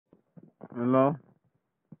Hello?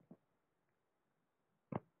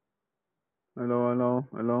 Hello, hello,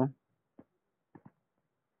 hello?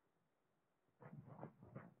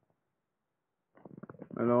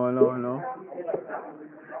 Hello, hello, hello?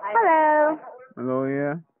 Hello. Hello,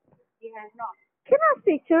 yeah? Can I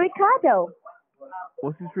speak to Ricardo?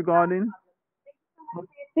 What's this regarding?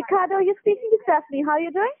 Ricardo, you're speaking to Stephanie. How are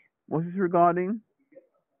you doing? What's this regarding?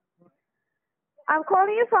 I'm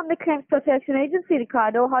calling you from the Claims Protection Agency,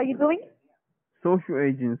 Ricardo. How are you doing? Social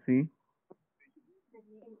agency.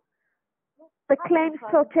 The Claims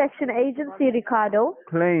Protection Agency, Ricardo.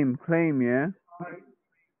 Claim, yeah?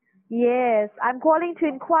 Yes, I'm calling to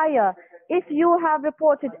inquire if you have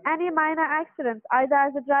reported any minor accidents, either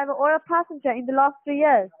as a driver or a passenger, in the last 3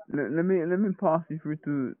 years. Let me pass you through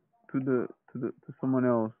to someone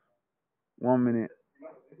else. 1 minute.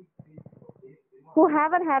 Who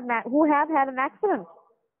have had an accident?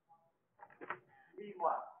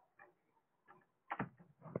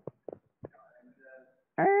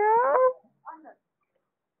 Hello?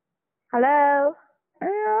 Hello.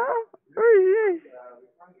 Hello? Who is this?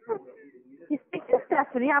 You speak to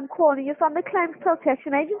Stephanie. I'm calling you from the Claims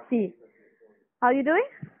Protection Agency. How are you doing?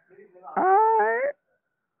 Hi.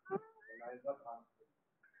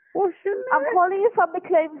 What's your I'm name? calling you from the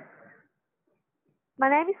Claims. My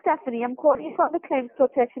name is Stephanie. I'm calling you from the Claims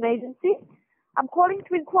Protection Agency. I'm calling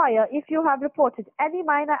to inquire if you have reported any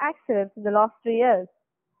minor accidents in the last 3 years.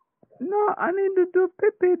 No, I need to do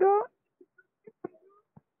pee though.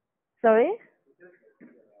 Sorry?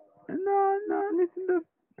 No, I need to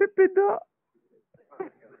do pee though.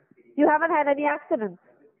 You haven't had any accidents?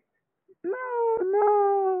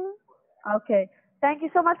 No. Okay. Thank you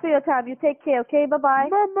so much for your time. You take care, okay? Bye-bye.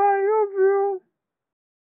 Bye bye, love you.